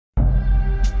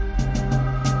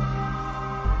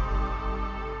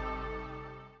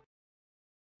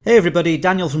Hey everybody,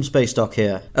 Daniel from Spacedock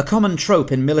here. A common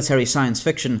trope in military science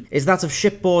fiction is that of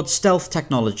shipboard stealth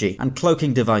technology and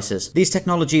cloaking devices. These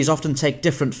technologies often take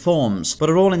different forms, but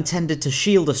are all intended to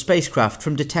shield a spacecraft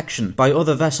from detection by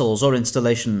other vessels or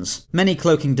installations. Many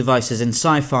cloaking devices in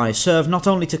sci-fi serve not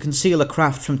only to conceal a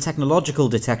craft from technological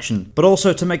detection, but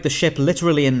also to make the ship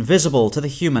literally invisible to the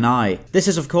human eye. This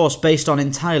is of course based on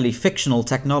entirely fictional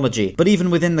technology, but even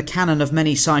within the canon of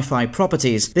many sci-fi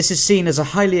properties, this is seen as a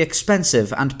highly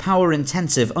expensive and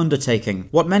power-intensive undertaking.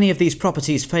 What many of these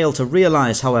properties fail to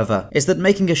realize, however, is that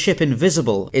making a ship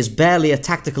invisible is barely a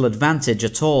tactical advantage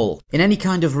at all. In any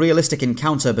kind of realistic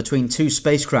encounter between two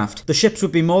spacecraft, the ships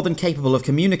would be more than capable of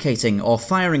communicating or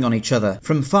firing on each other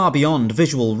from far beyond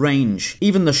visual range.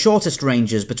 Even the shortest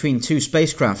ranges between two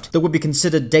spacecraft that would be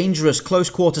considered dangerous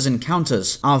close-quarters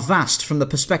encounters are vast from the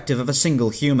perspective of a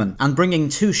single human, and bringing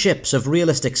two ships of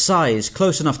realistic size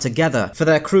close enough together for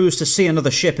their crews to see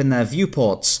another ship in their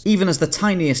viewports, even as the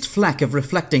tiniest fleck of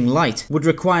reflecting light, would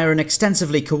require an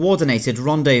extensively coordinated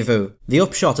rendezvous. The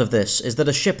upshot of this is that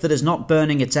a ship that is not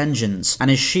burning its engines and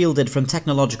is shielded from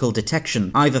technological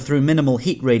detection, either through minimal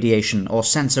heat radiation or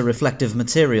sensor-reflective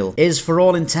material, is for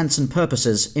all intents and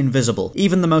purposes invisible.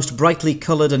 Even the most brightly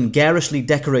coloured and garishly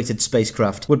decorated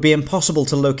spacecraft would be impossible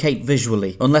to locate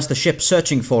visually, unless the ship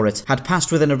searching for it had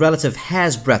passed within a relative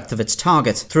hair's breadth of its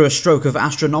target through a stroke of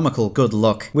astronomical good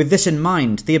luck. With this in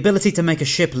mind, the ability to make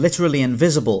a ship literally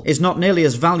invisible is not nearly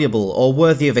as valuable or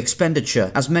worthy of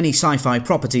expenditure as many sci-fi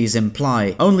properties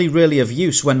imply, only really of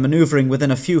use when maneuvering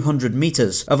within a few hundred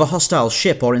meters of a hostile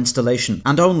ship or installation,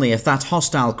 and only if that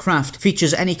hostile craft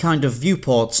features any kind of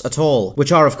viewports at all,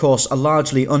 which are of course a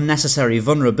largely unnecessary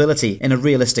vulnerability in a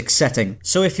realistic setting.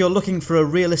 So if you're looking for a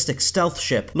realistic stealth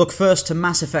ship, look first to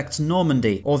Mass Effect's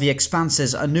Normandy or The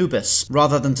Expanse's Anubis,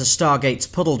 rather than to Stargate's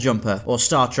Puddle Jumper or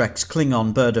Star Trek's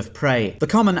Klingon Bird of Prey. The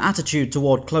common attitude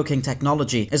toward cloaking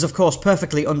technology is of course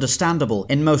perfectly understandable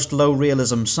in most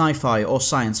low-realism sci-fi or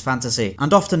science fantasy,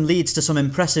 and often leads to some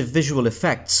impressive visual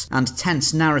effects and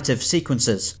tense narrative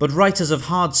sequences, but writers of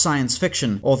hard science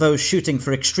fiction, or those shooting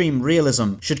for extreme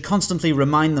realism, should constantly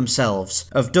remind themselves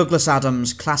of Douglas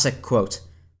Adams' classic quote,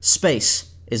 "Space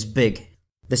is big."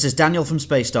 This is Daniel from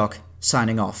Spacedock,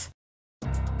 signing off.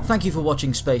 Thank you for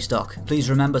watching Spacedock. Please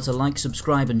remember to like,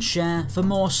 subscribe and share for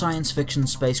more science fiction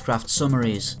spacecraft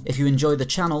summaries. If you enjoy the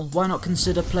channel, why not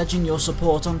consider pledging your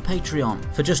support on Patreon?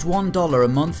 For just $1 a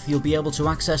month, you'll be able to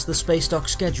access the Spacedock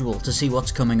schedule to see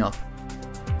what's coming up.